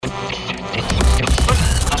For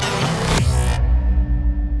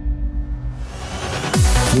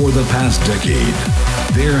the past decade,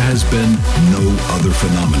 there has been no other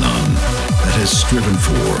phenomenon that has striven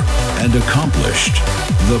for and accomplished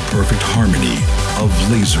the perfect harmony of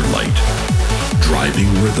laser light, driving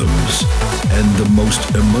rhythms, and the most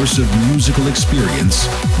immersive musical experience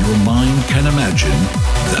your mind can imagine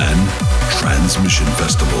than Transmission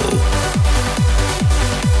Festival.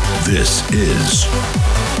 This is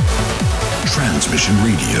Transmission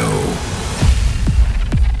Radio.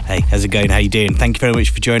 Hey, how's it going? How you doing? Thank you very much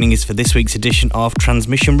for joining us for this week's edition of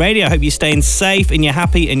Transmission Radio. I hope you're staying safe and you're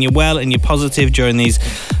happy and you're well and you're positive during these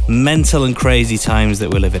mental and crazy times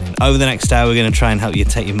that we're living in. Over the next hour, we're going to try and help you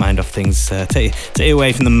take your mind off things, take you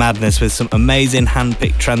away from the madness with some amazing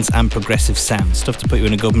hand-picked trance and progressive sounds. Stuff to put you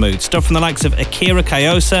in a good mood. Stuff from the likes of Akira,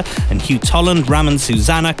 Kayosa and Hugh, Tolland, Raman,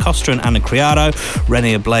 Susana, Costa and Criado,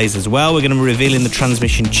 Rene, Ablaze as well. We're going to be revealing the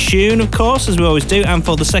Transmission tune, of course, as we always do. And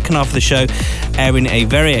for the second half of the show, airing a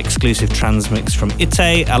very exclusive transmix from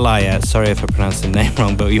WHITENO1SE. Sorry if I pronounced the name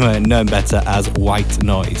wrong, but you might know him better as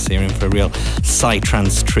WHITENO1SE. You're in for a real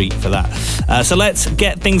psytrance treat for that. So let's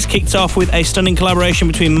get things kicked off with a stunning collaboration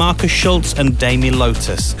between Markus, Schulz and Daimy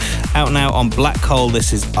Lotus. Out now on Black Hole,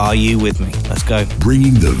 this is Are You With Me? Let's go.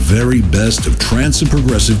 Bringing the very best of trance and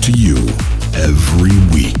progressive to you every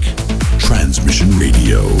week. Transmission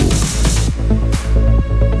Radio.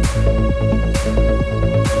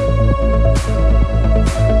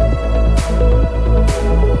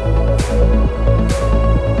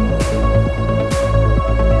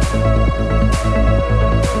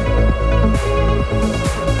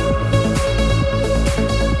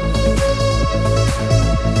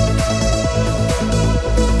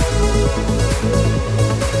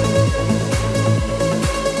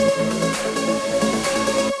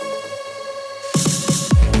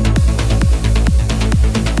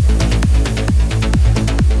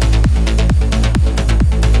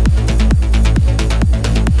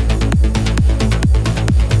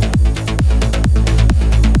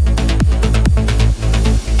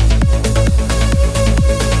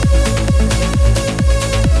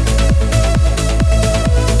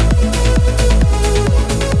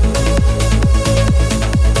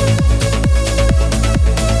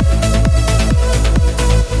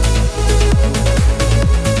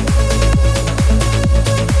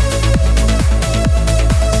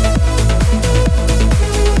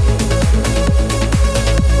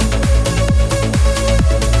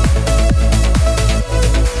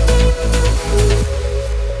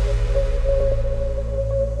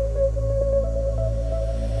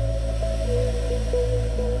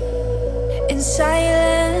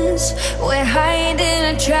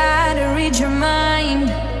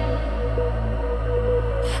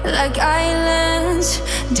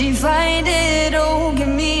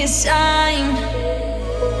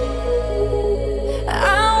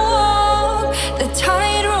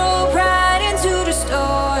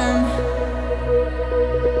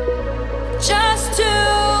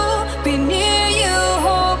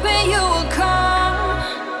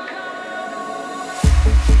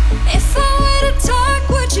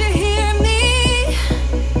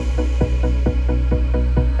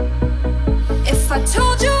 If I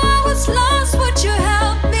told you I was lost, would you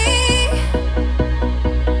help me?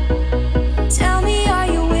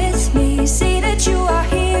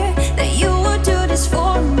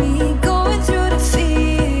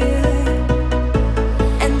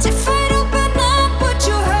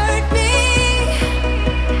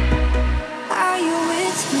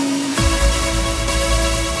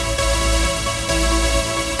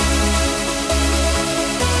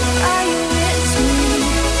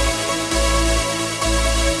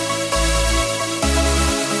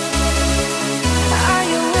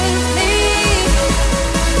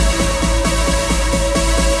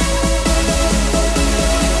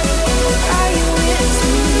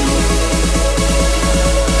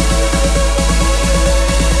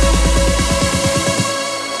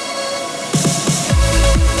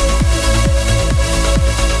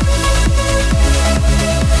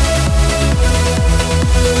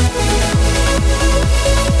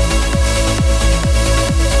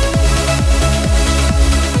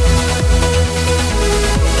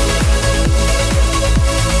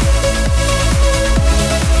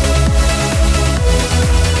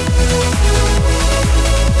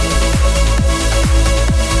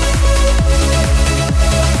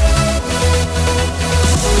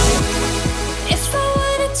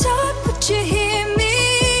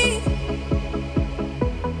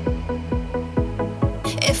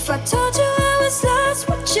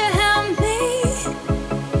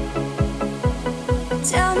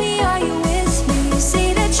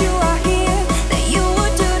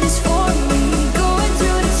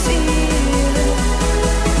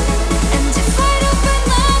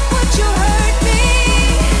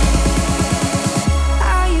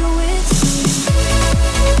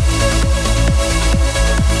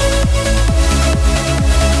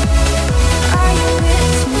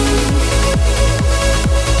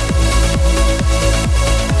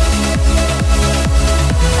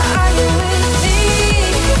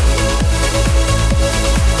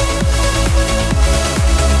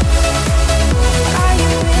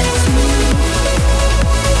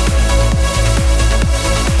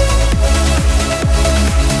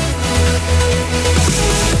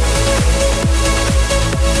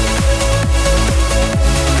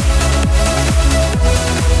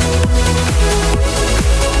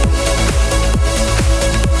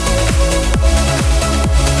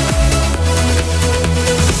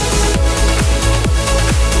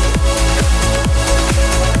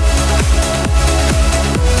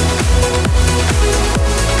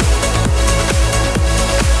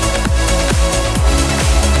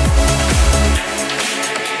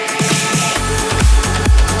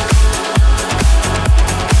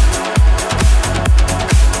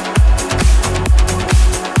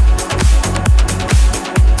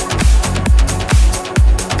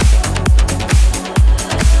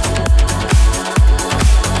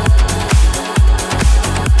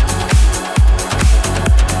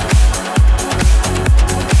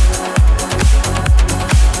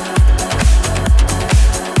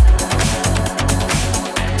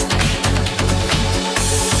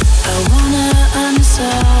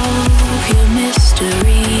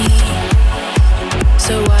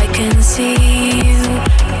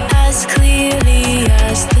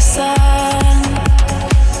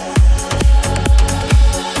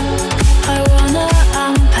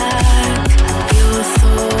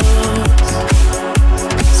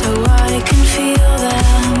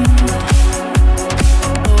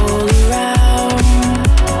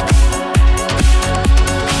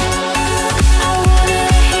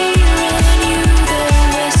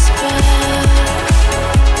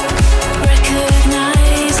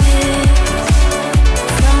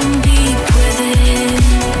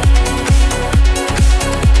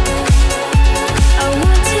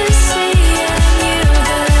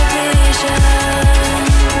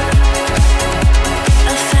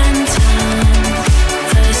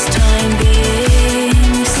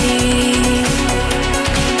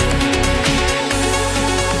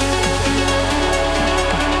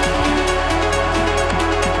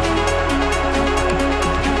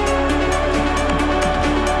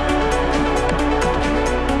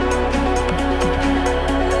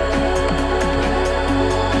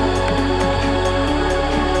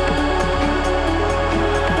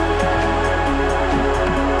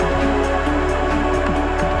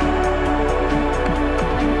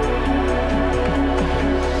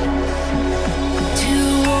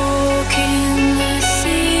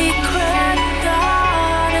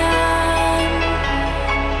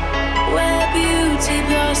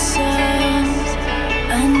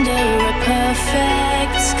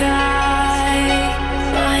 sky.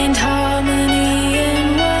 Find harmony in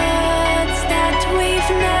words that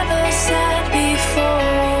we've never said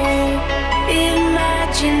before.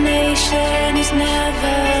 Imagination is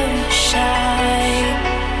never shy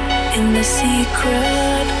in the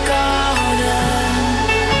secret garden.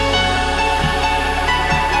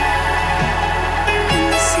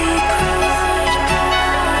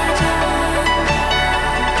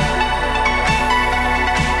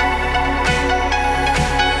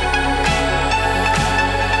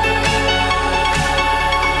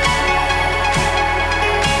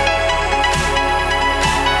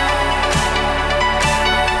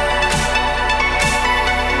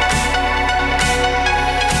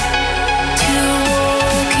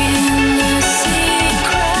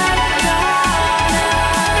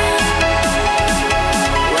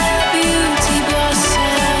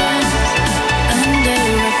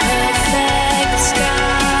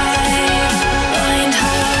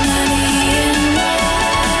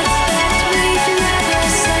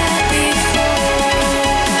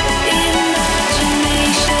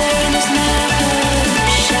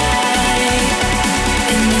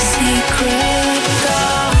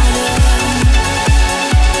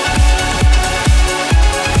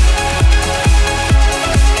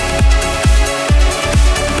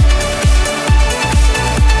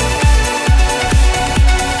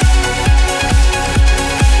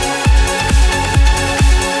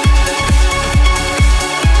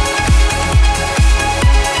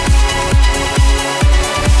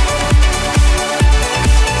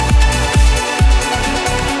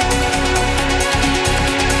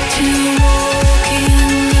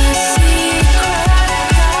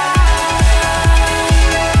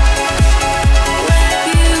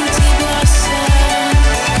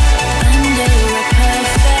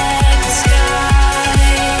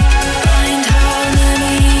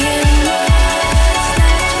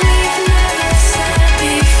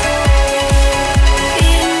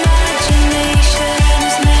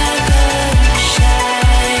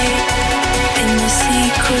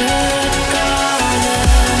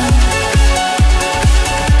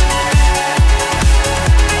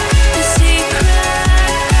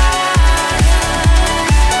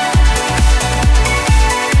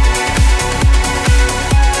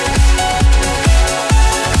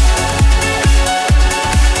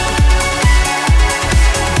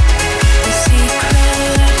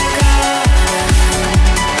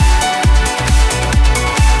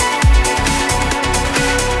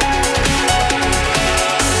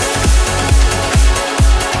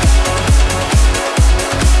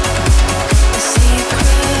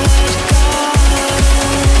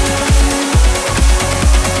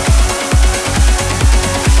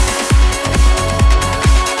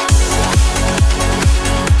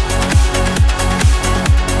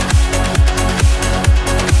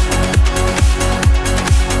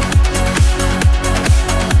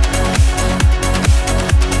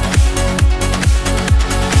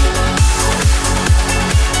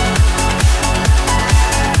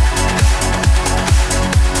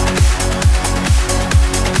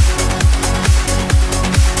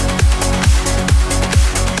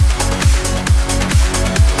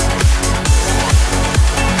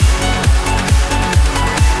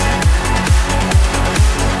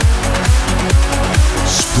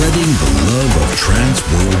 Spreading the love of trance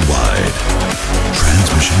worldwide.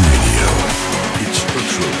 Transmission Radio. It's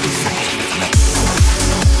structural perfection.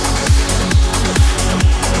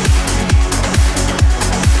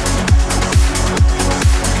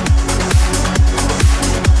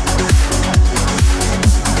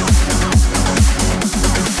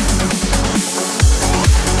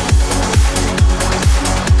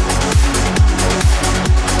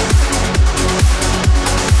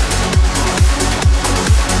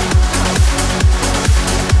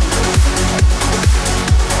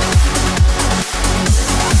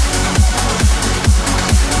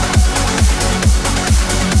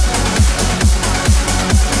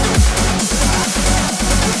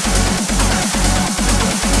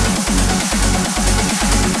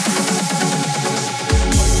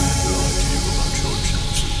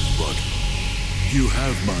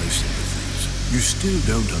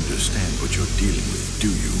 Don't understand what you're dealing with, do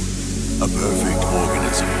you? A perfect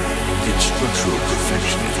organism. Its structural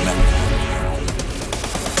perfection is manifold.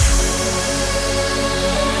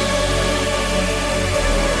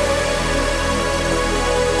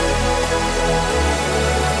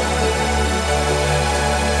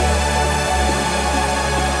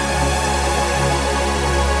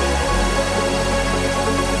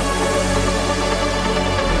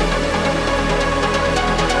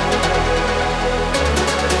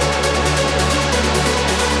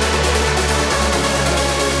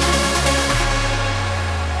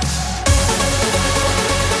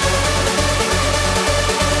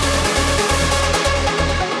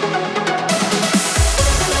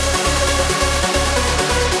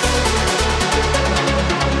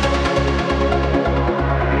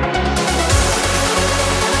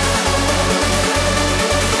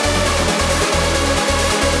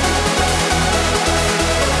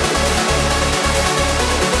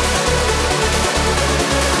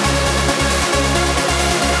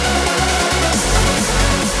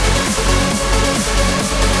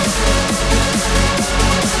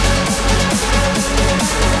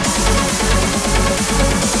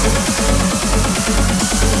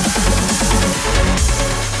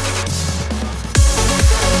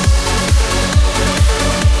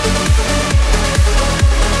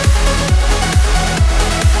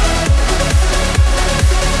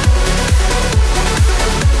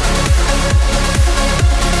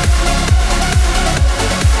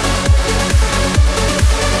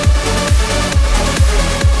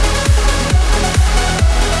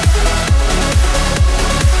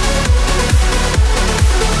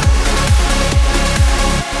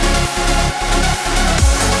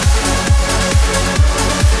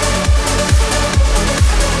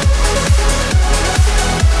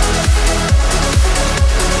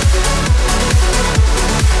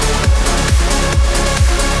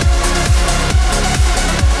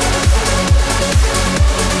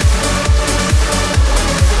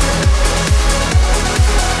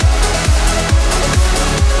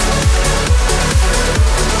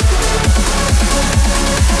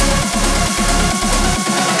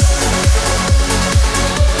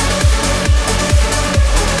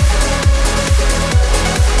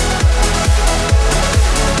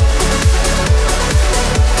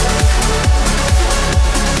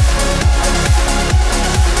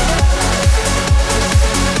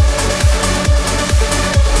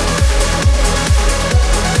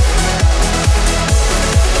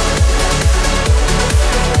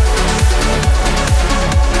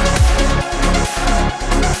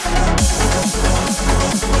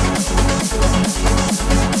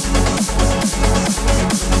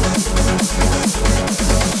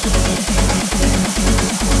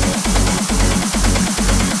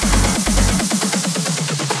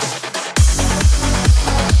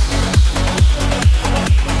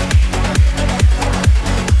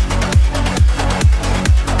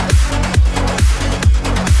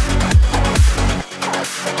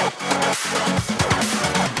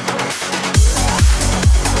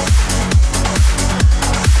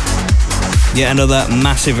 Yet another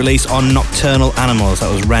massive release on Nocturnal Animals.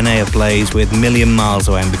 That was Rene Ablaze with Million Miles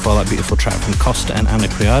Away, and before that, beautiful track from Costa and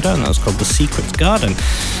Criado, and that was called The Secret Garden.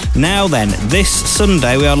 Now then, this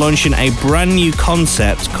Sunday we are launching a brand new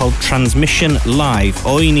concept called Transmission Live.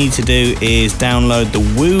 All you need to do is download the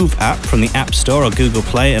Wove app from the App Store or Google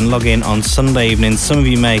Play and log in on Sunday evening. Some of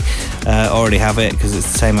you may already have it because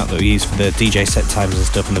it's the same app that we use for the DJ set times and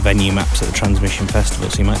stuff and the venue maps at the Transmission Festival,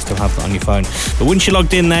 so you might still have that on your phone. But once you're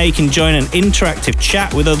logged in there, you can join an interactive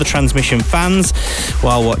chat with other Transmission fans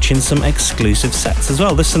while watching some exclusive sets as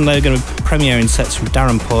well. This Sunday we're going to be premiering sets from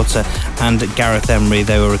Darren Porter and Gareth Emery.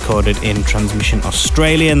 They were recorded in Transmission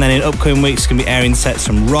Australia, and then in upcoming weeks going to be airing sets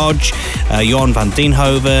from Rog, Jorn van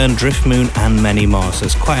Dienhoven, Driftmoon and many more. So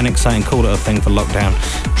it's quite an exciting, cool little thing for lockdown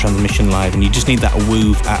Transmission Live, and you just need that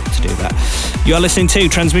Wove app to do that. You are listening to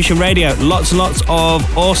Transmission Radio. Lots and lots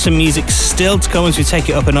of awesome music still to come as we take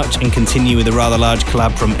it up a notch and continue with a rather large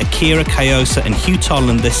collab from Akira, Kayosa and Hugh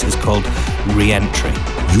Tolland. This is called Re-Entry.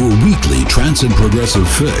 Your weekly trance and progressive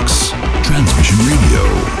fix. Transmission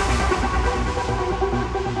Radio.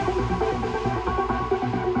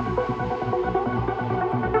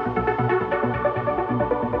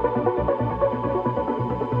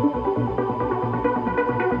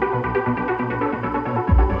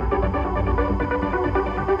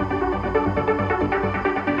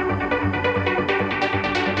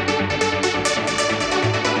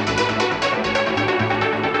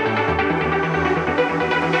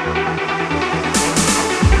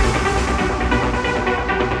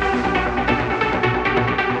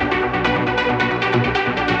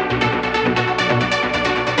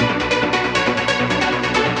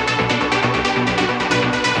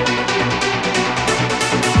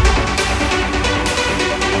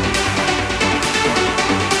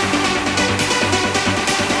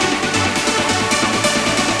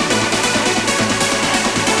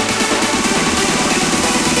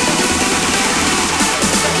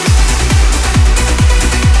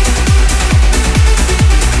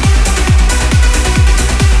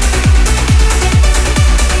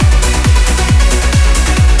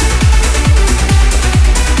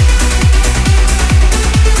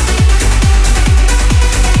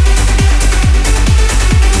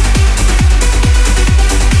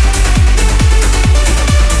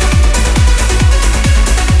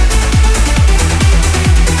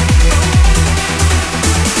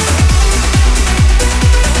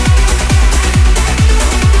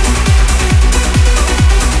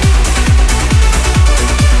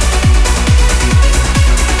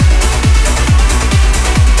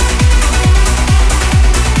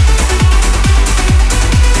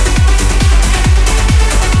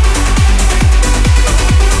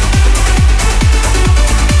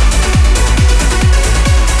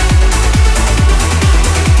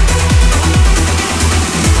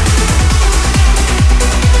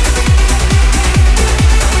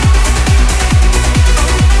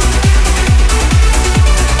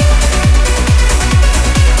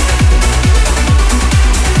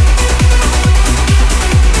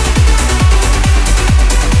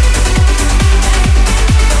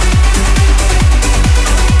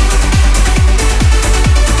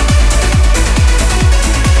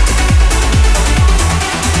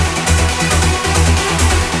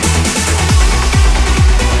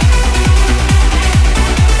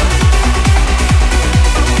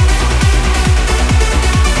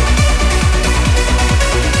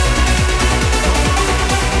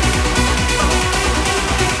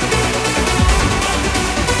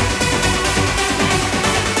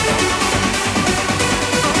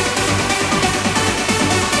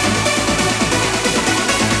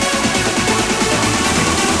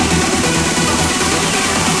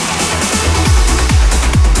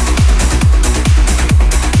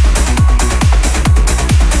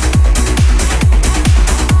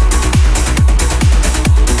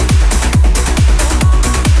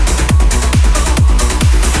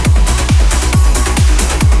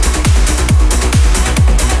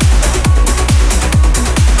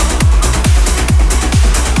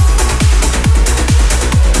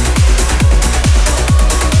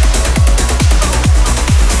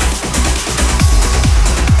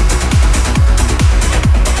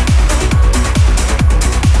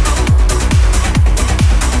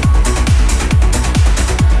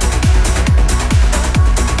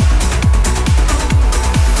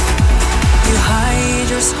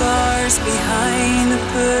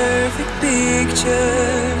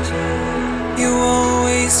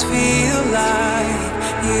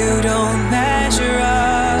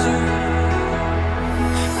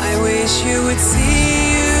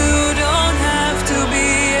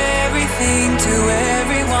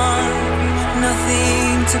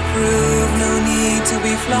 to prove, no need to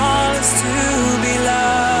be flawless to be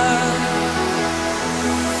loved.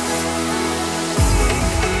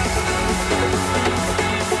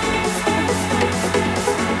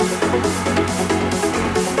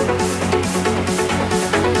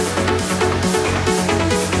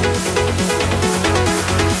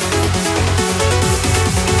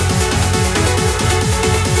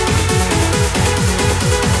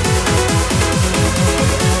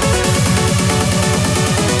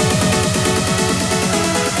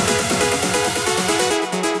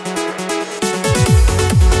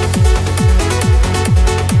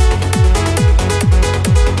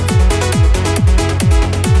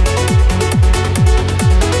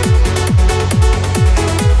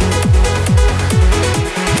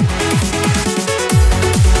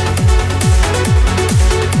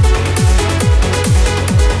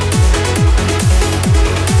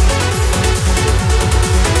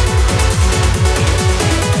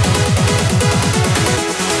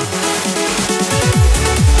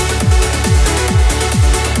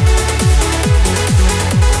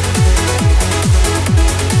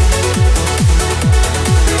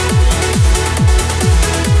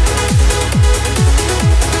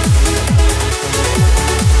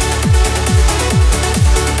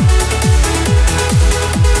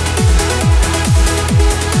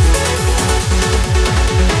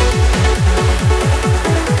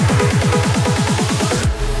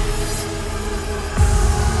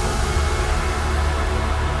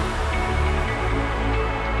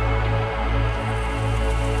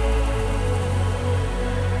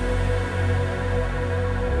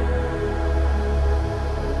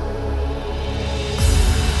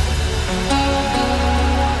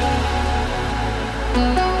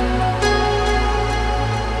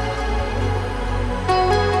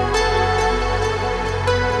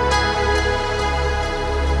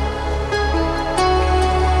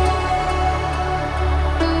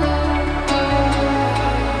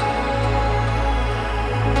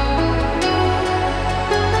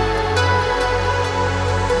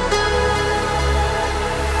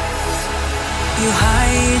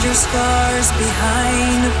 Scars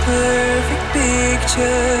behind a perfect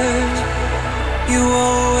picture. You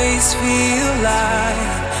always feel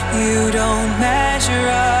like you don't measure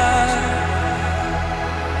up.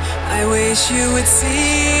 I wish you would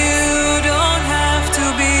see you don't have to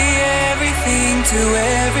be everything to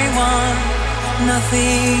everyone.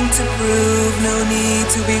 Nothing to prove, no need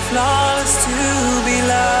to be flawless to be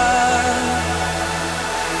loved.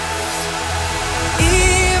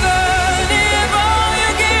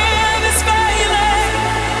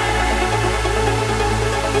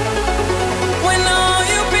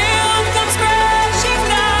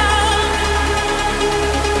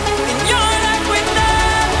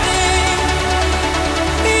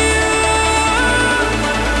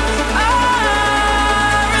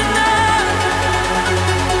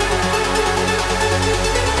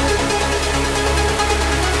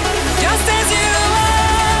 Just as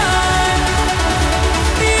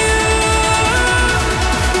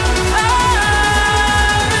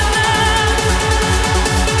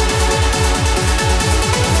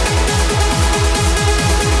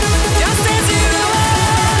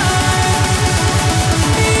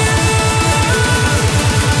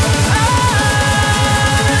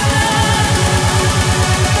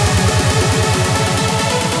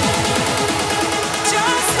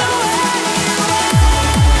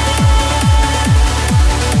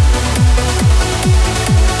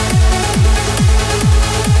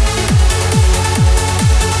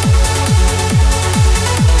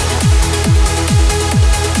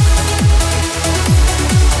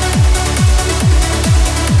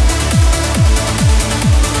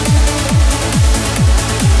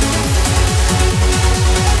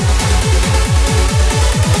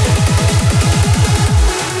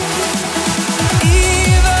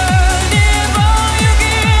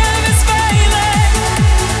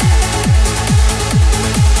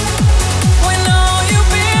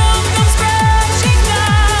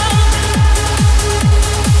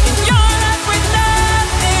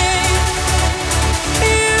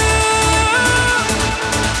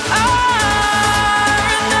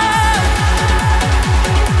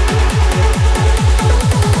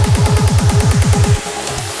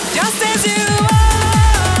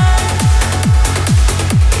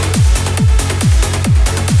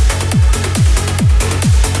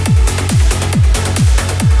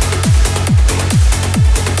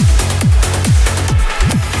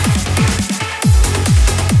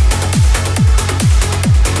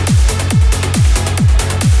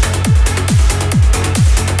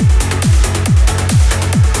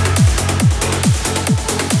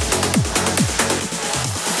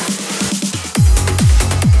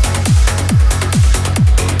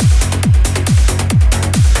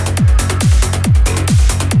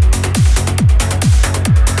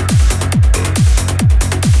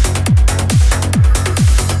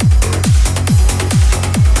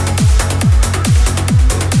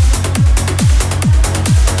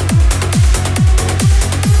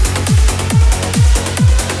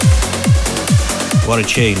What a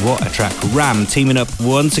tune, what a track. Ram teaming up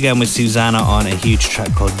once again with Susana on a huge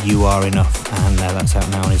track called You Are Enough, and that's out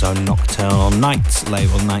now on his own Nocturnal Nights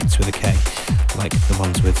label, Nights with a K, like the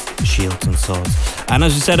ones with shields and swords. And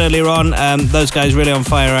as we said earlier on, those guys really on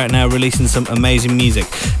fire right now, releasing some amazing music.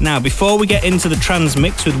 Now, before we get into the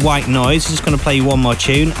Transmix with White Noise, I'm just going to play you one more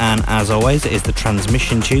tune, and as always, it is the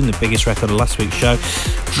Transmission tune, the biggest record of last week's show.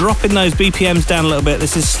 Dropping those BPMs down a little bit,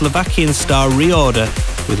 this is Slovakian star ReOrder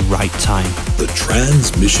with Right Time. The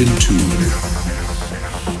Transmission tune.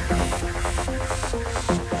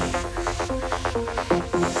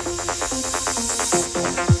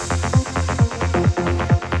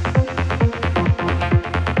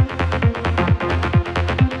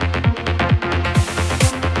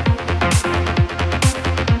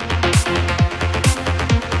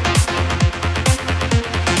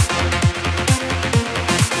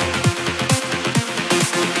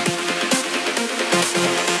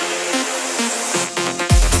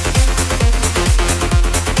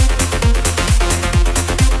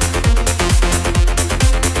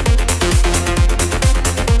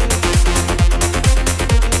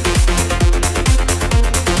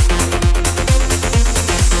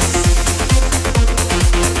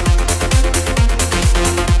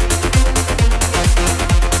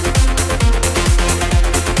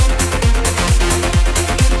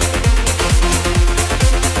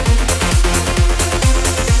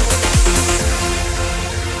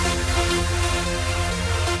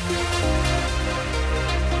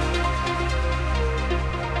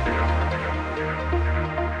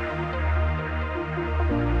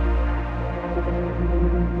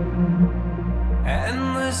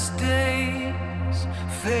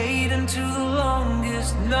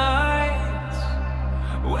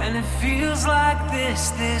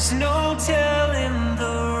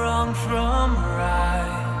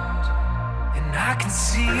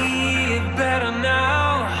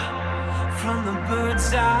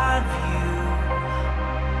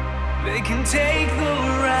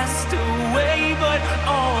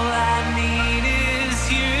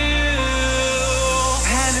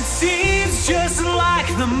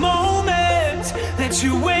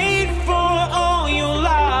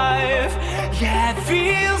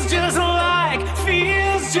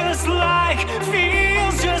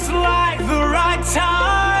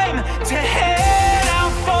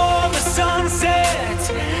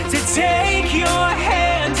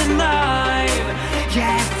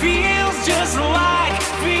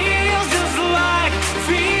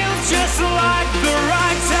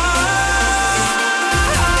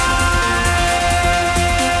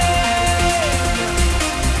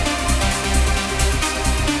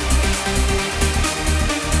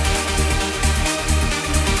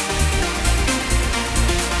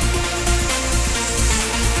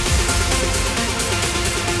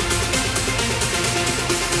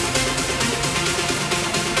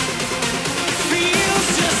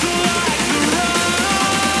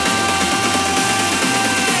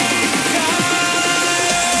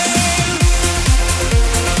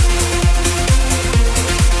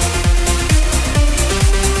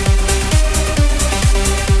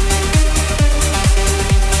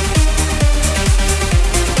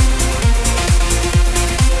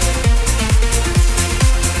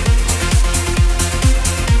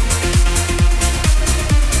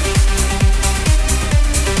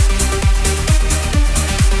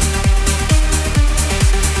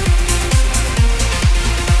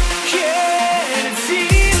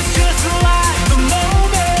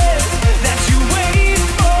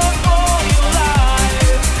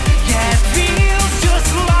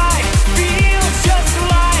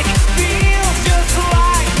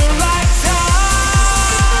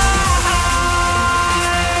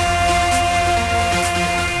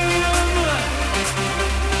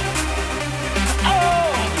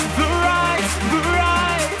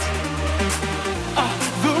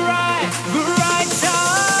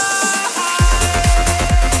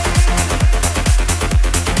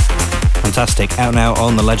 Fantastic. Out now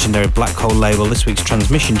on the legendary Black Hole label, this week's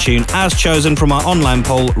Transmission tune, as chosen from our online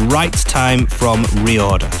poll, Right Time from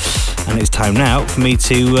ReOrder. And it's time now for me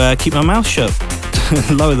to keep my mouth shut,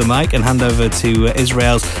 lower the mic and hand over to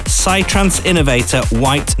Israel's Psytrance innovator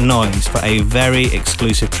White Noise for a very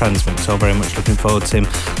exclusive Transmix. So very much looking forward to him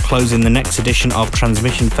closing the next edition of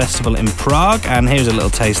Transmission Festival in Prague. And here's a little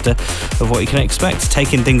taster of what you can expect,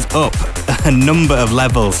 taking things up a number of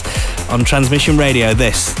levels. On Transmission Radio,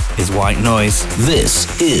 this is White Noise.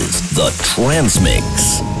 This is the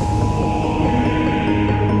Transmix.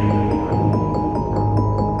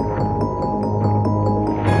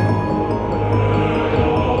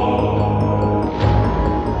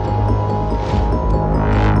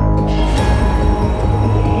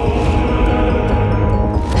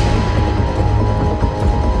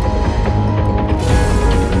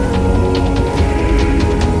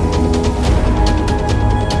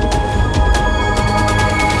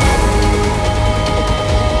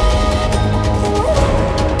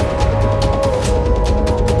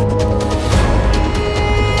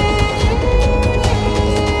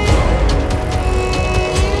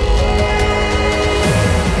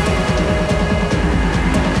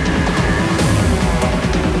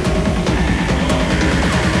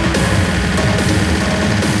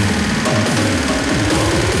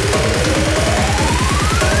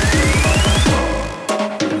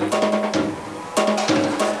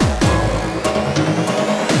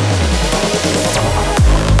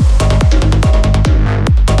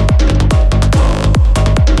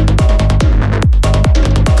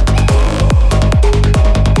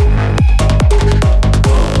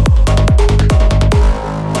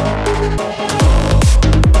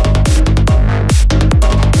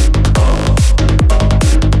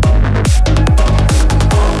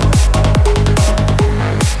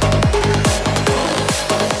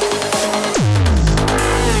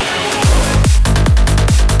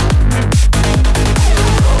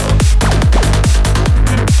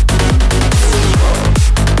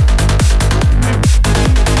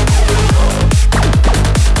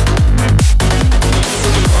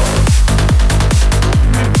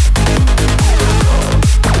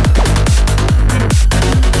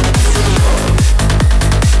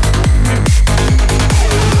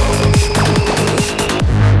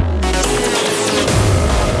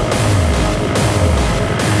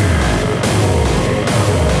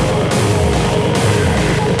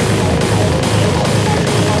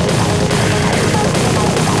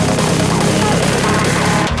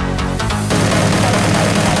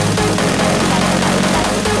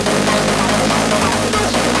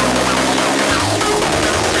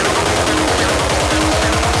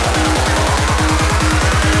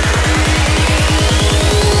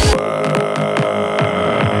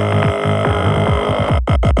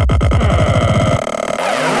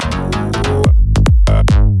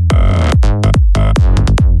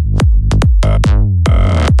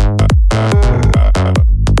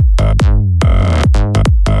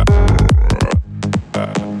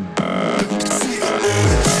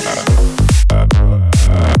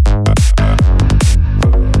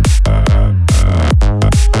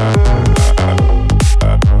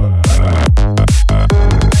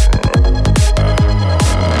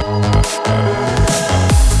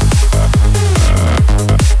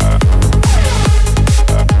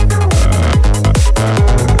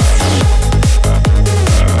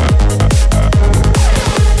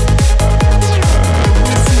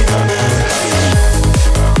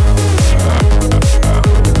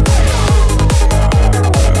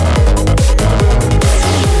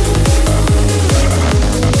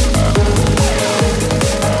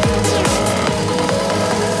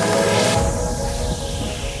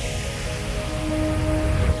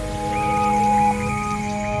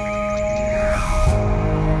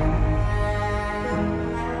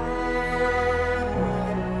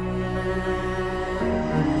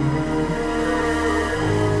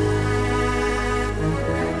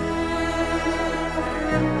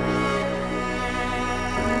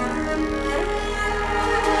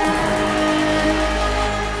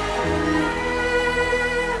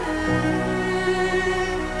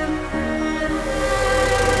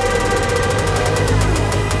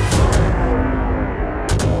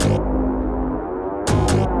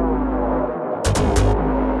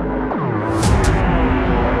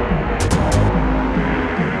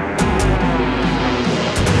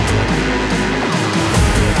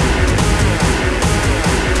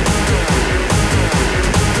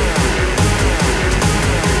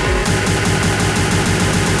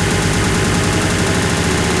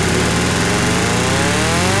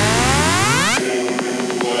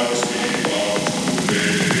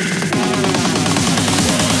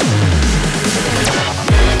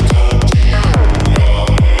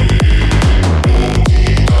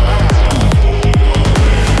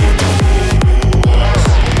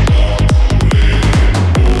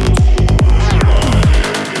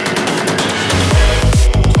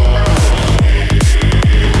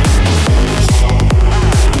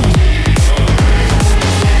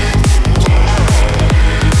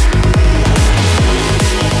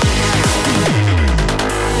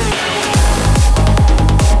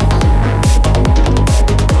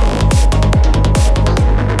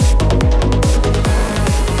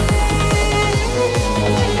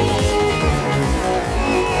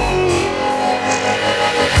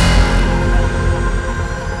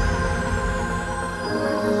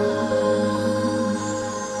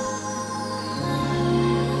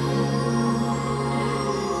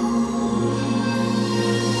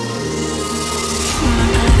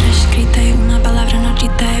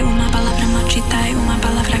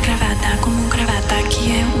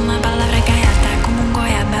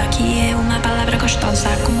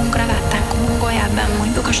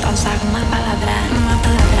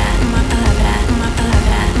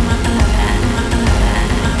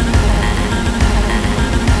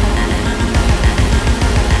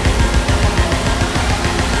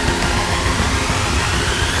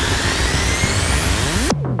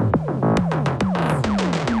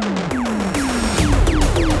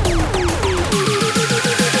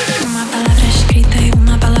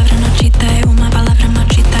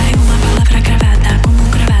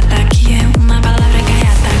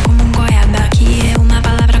 Que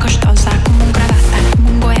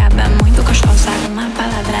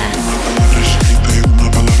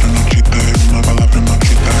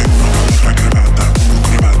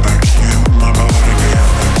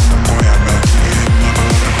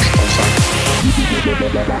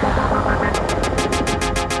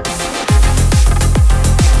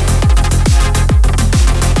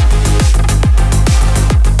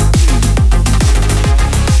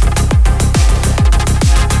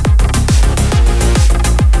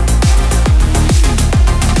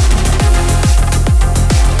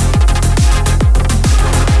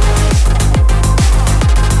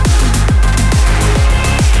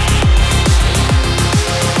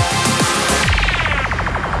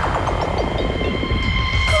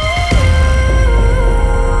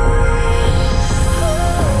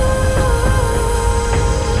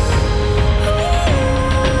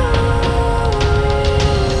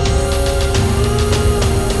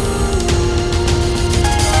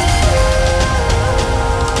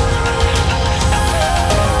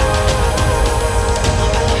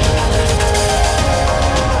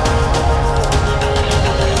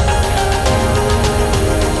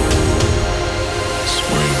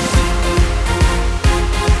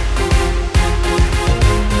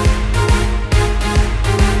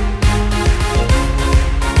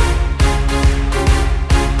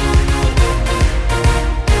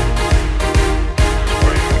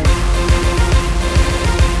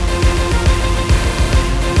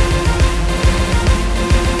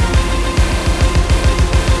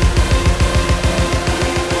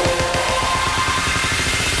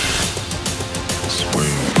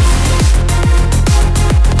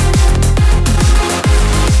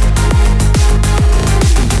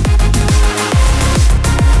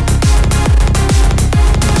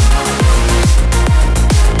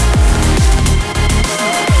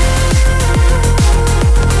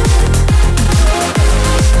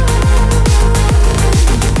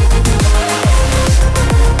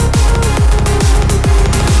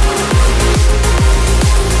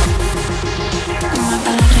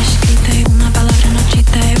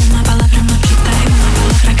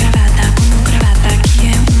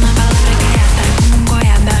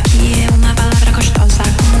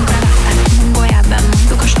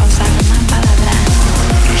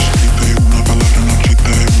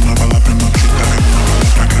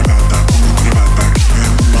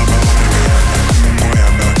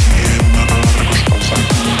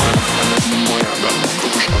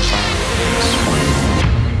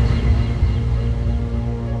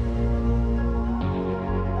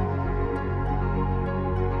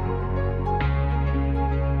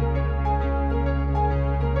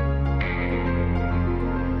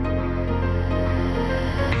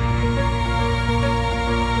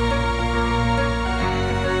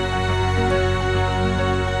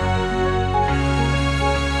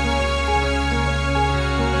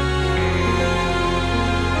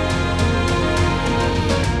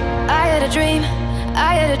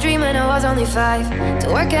a dream when I was only 5. To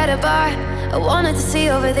work at a bar, I wanted to see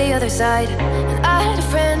over the other side. And I had a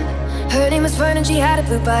friend, her name was Fern and she had a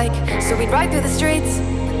blue bike. So we'd ride through the streets,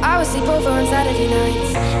 I would sleep over on Saturday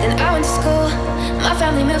nights. Then I went to school, my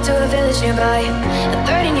family moved to a village nearby. At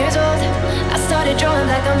 13 years old, I started drawing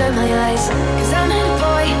black under my eyes. Cause I'm a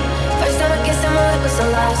boy, first time I kissed him, well it was the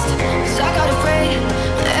last. Cause I got afraid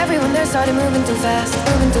when everyone there started moving too fast.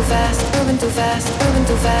 Moving too fast, moving too fast, moving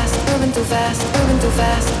too fast, moving too fast, moving too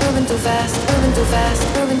fast, moving too fast, moving too fast,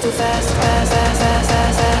 moving too fast, fast, fast, fast,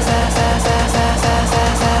 fast, fast, fast, fast, fast, fast, fast,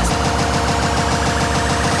 fast, fast.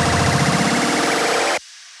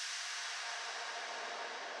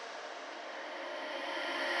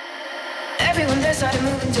 Everyone there started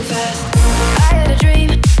moving too fast. I had a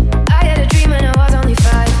dream when I was only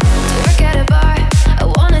 5. To work at a bar, I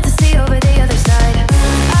wanted to see over the other side.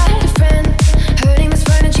 I had a friend, her name was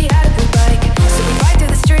Fern and she had a blue bike. So we ride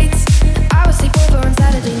through the streets, I would sleep over on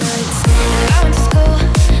Saturday nights. And I went to school,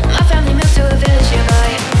 my family moved to a village nearby.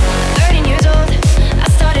 At 13 years old, I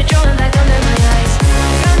started drawing black under my eyes.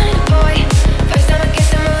 Cause I'm a boy, first time I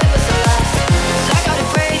kissed him, well it was the last. So I got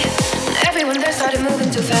afraid when everyone there started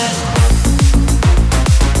moving too fast.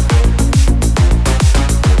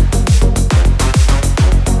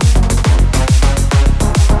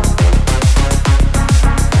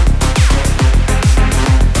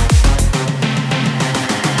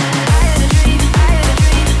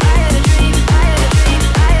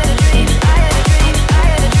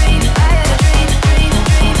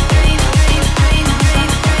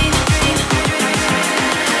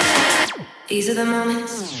 These are the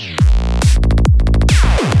moments.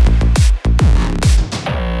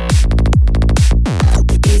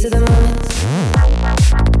 These are the moments.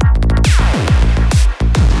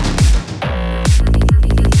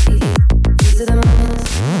 These are the moments.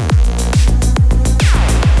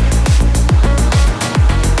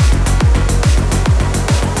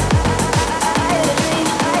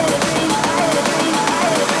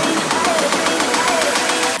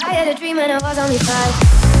 I had a dream when I was only 5.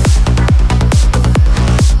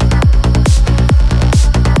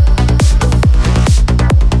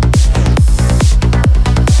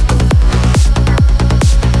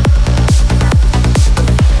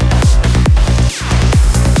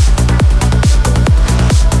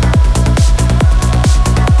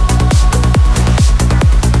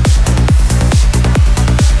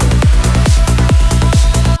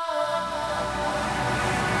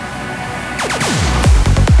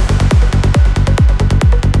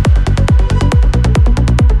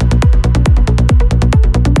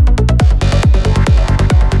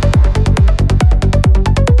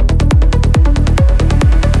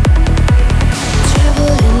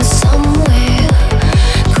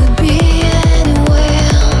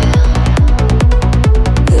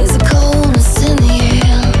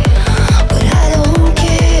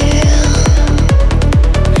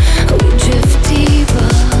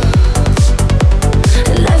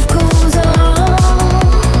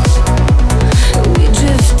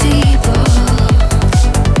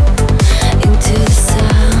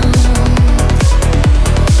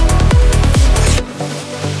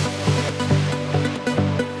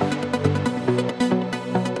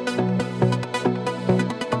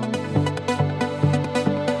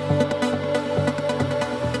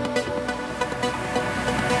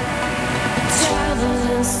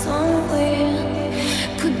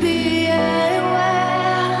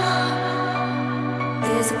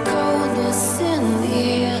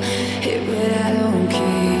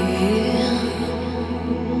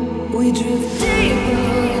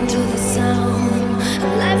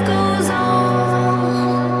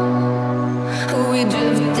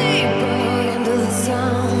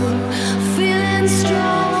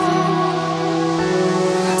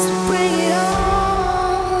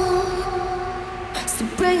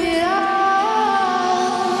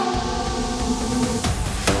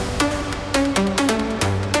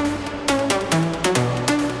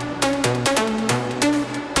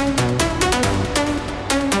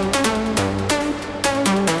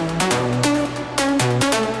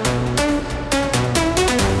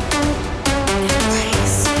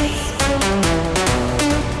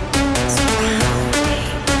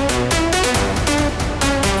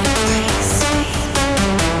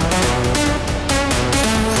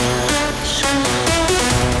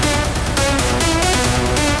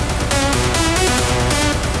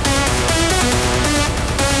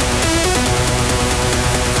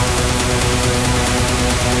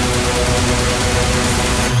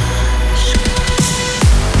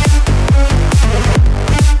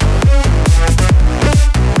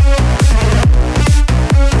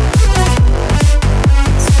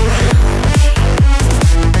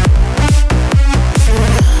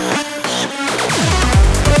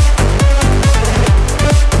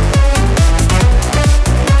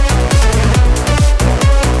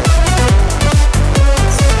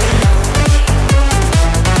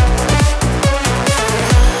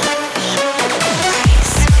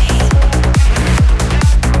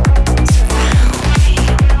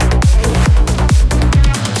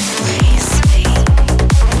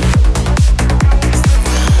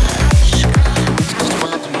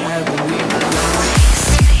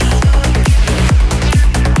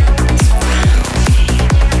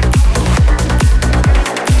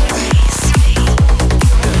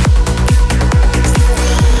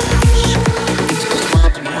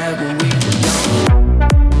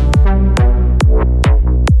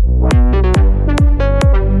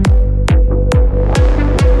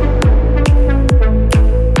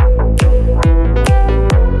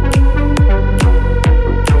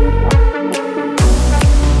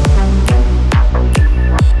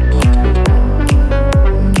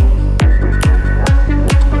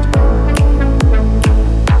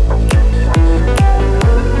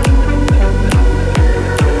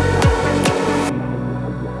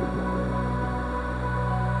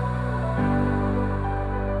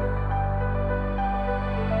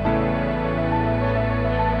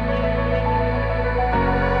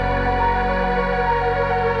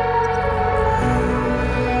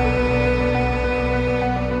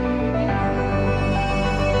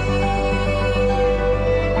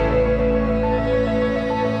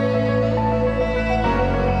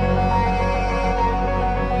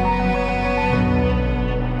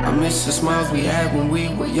 we had when we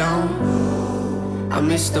were young. I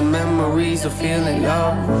miss the memories of feeling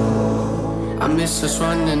love. I miss us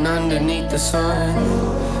running underneath the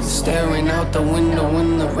sun, staring out the window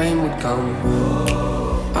when the rain would come.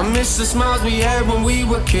 I miss the smiles we had when we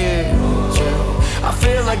were kids, yeah. I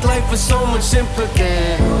feel like life was so much simpler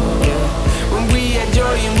then, yeah. When we had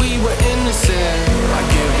joy and we were innocent. I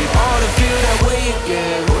give it all to feel that way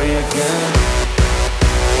again, way again.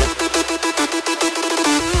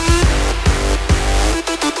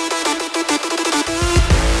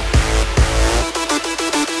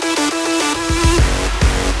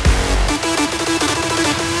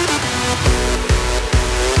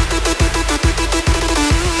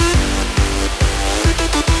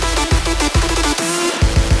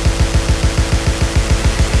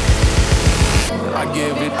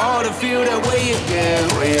 Feel that way again,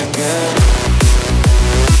 way again.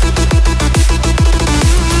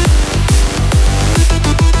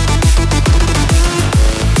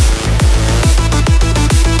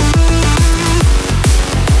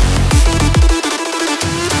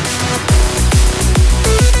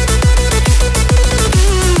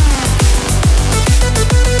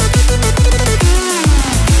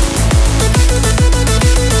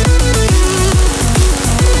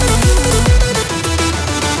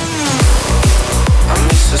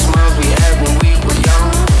 The smiles we had when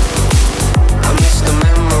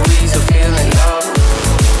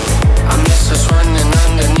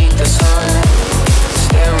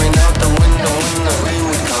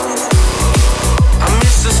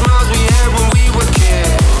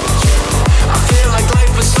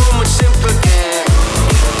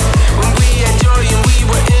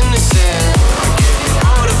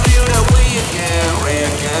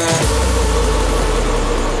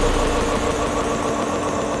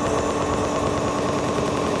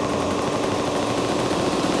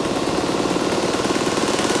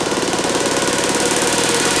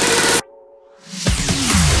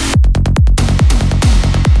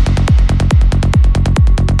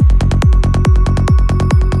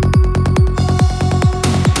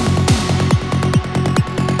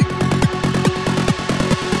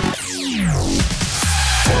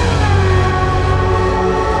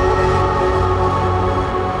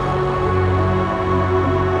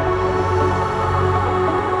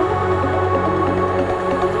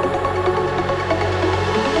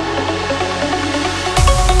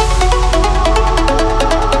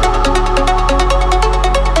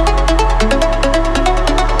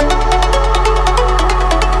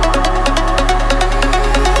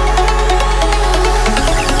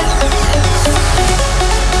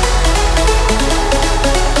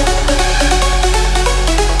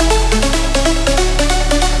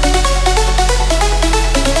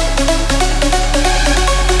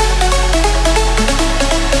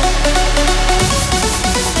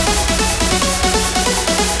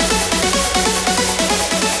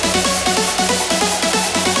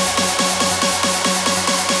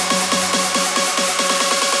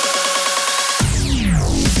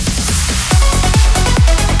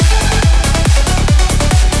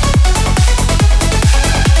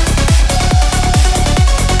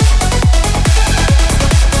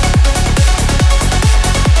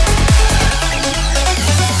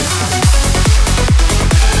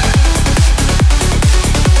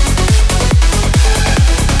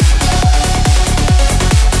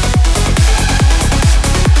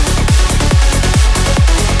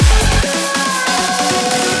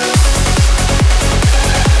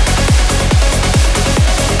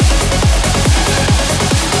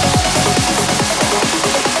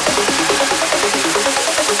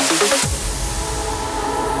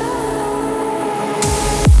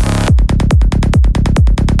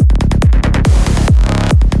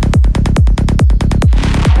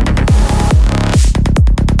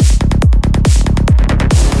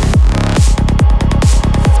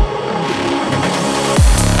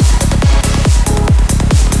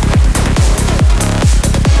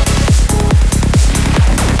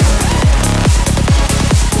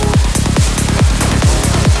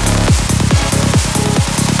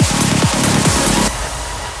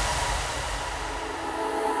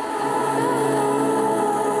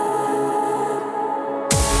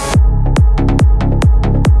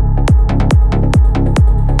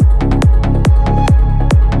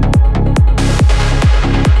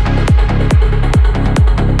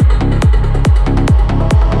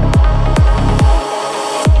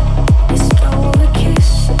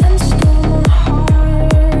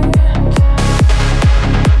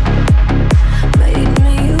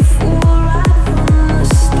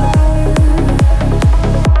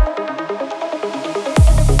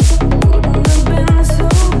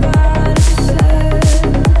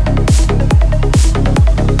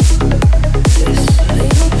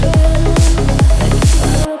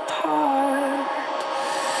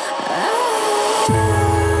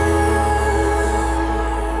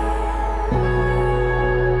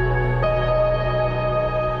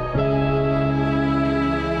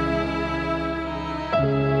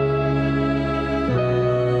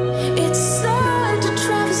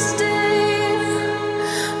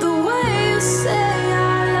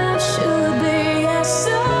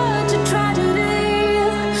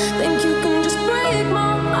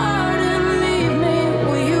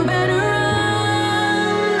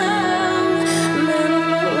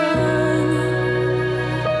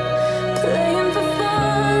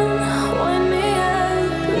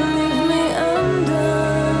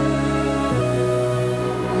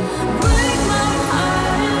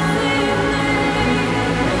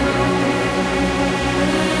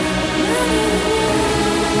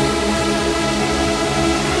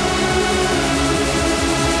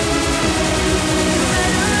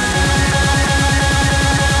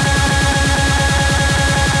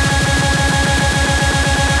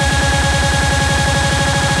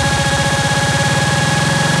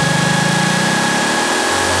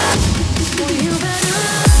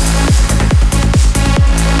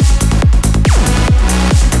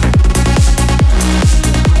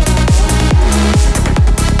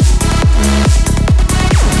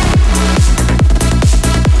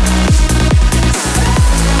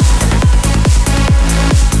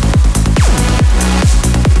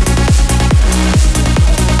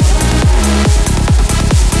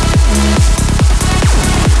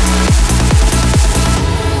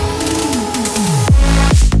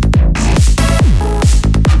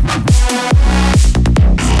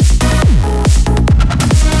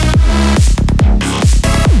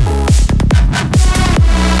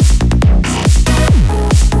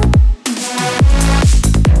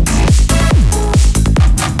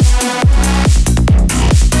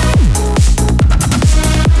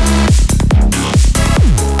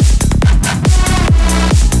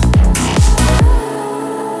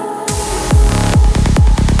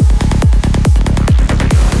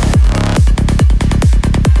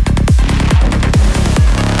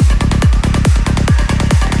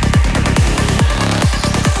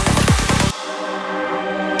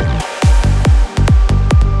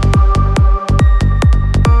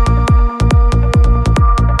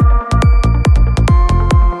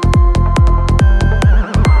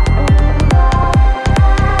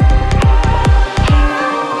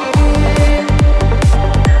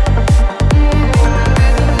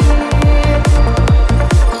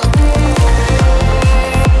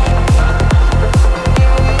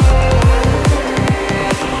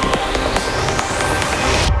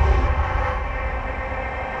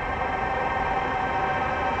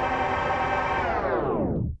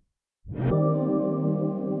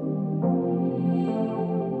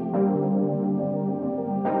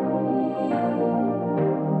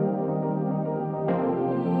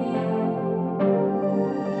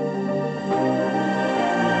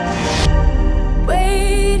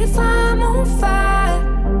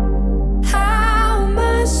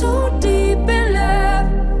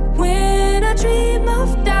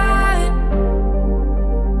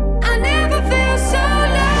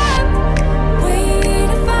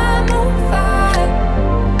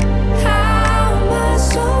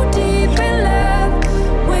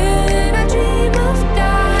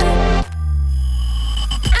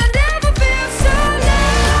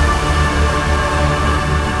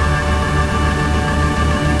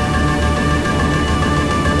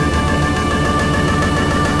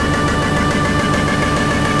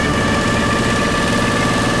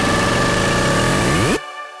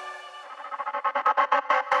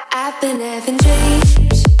been having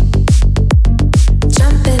dreams,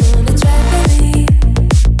 jumping on a trampoline,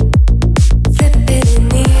 flipping in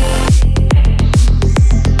the air.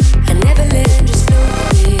 I never let just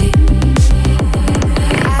float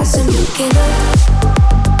as I'm looking up.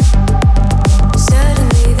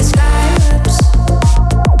 Suddenly the sky erupts,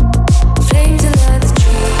 flames in the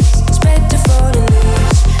trees spread to falling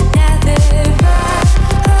leaves. Now they're right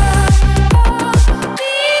above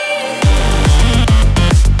me.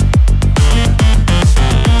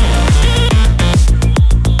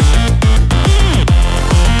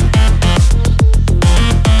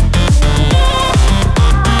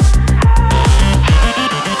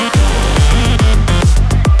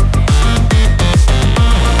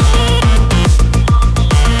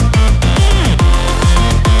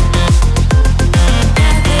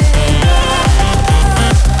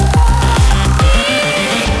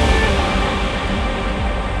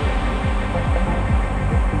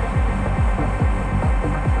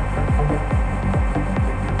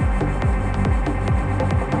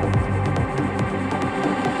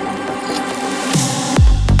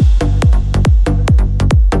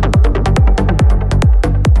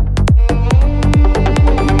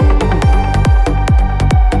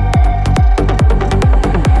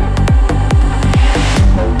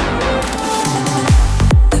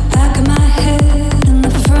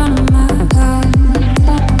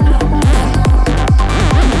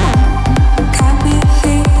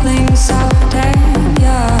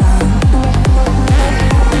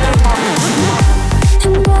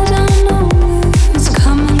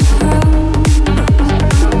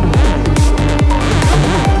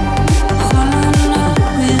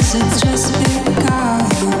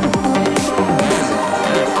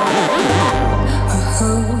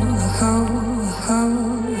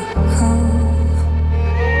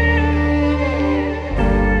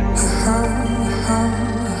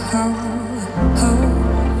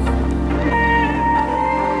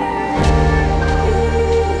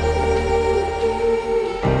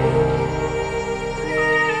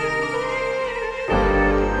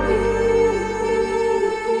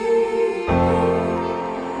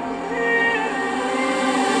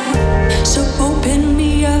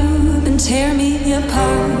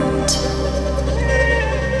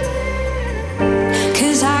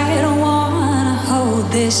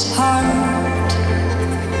 this heart.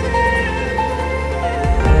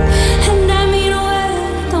 And I mean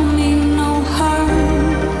well, don't mean no harm.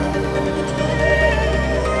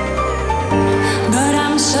 But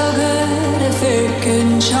I'm so good at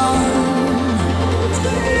faking charm.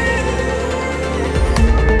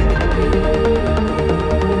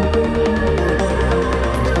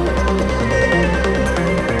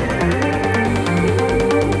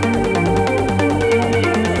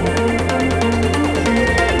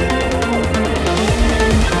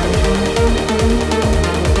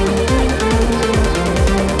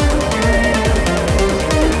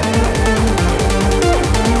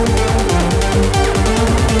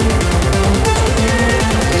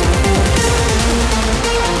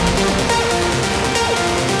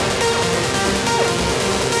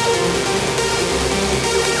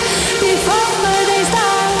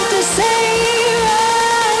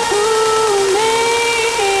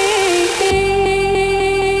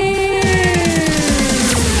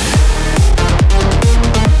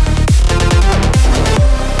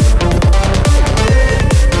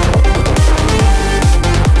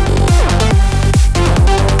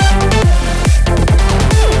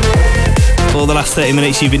 The last 30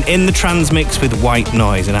 minutes you've been in the Transmix with White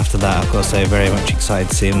Noise, and after that I've got to say very much excited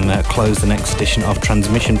to see him close the next edition of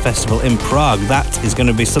Transmission Festival in Prague. That is going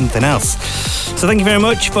to be something else. So thank you very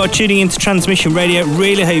much for tuning into Transmission Radio.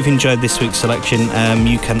 Really hope you've enjoyed this week's selection.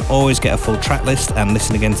 You can always get a full track list and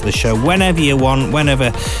listen again to the show whenever you want, whenever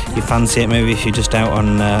you fancy it. Maybe if you're just out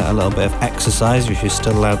on a little bit of exercise, if you're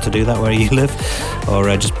still allowed to do that where you live,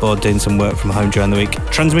 or just bored doing some work from home during the week.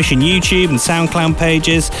 Transmission YouTube and SoundCloud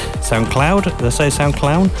pages. SoundCloud? Did I say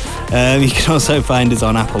SoundCloud? You can also find us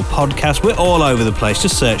on Apple Podcasts. We're all over the place.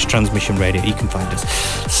 Just search Transmission Radio. You can find us.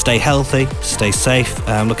 Stay healthy, stay safe,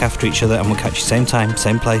 look after each other, and we'll catch you same time,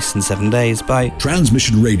 same place in 7 days. Bye.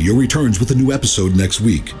 Transmission Radio returns with a new episode next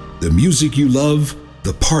week. The music you love,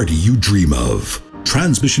 the party you dream of.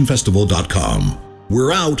 TransmissionFestival.com.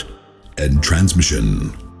 We're out, and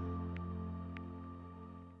Transmission.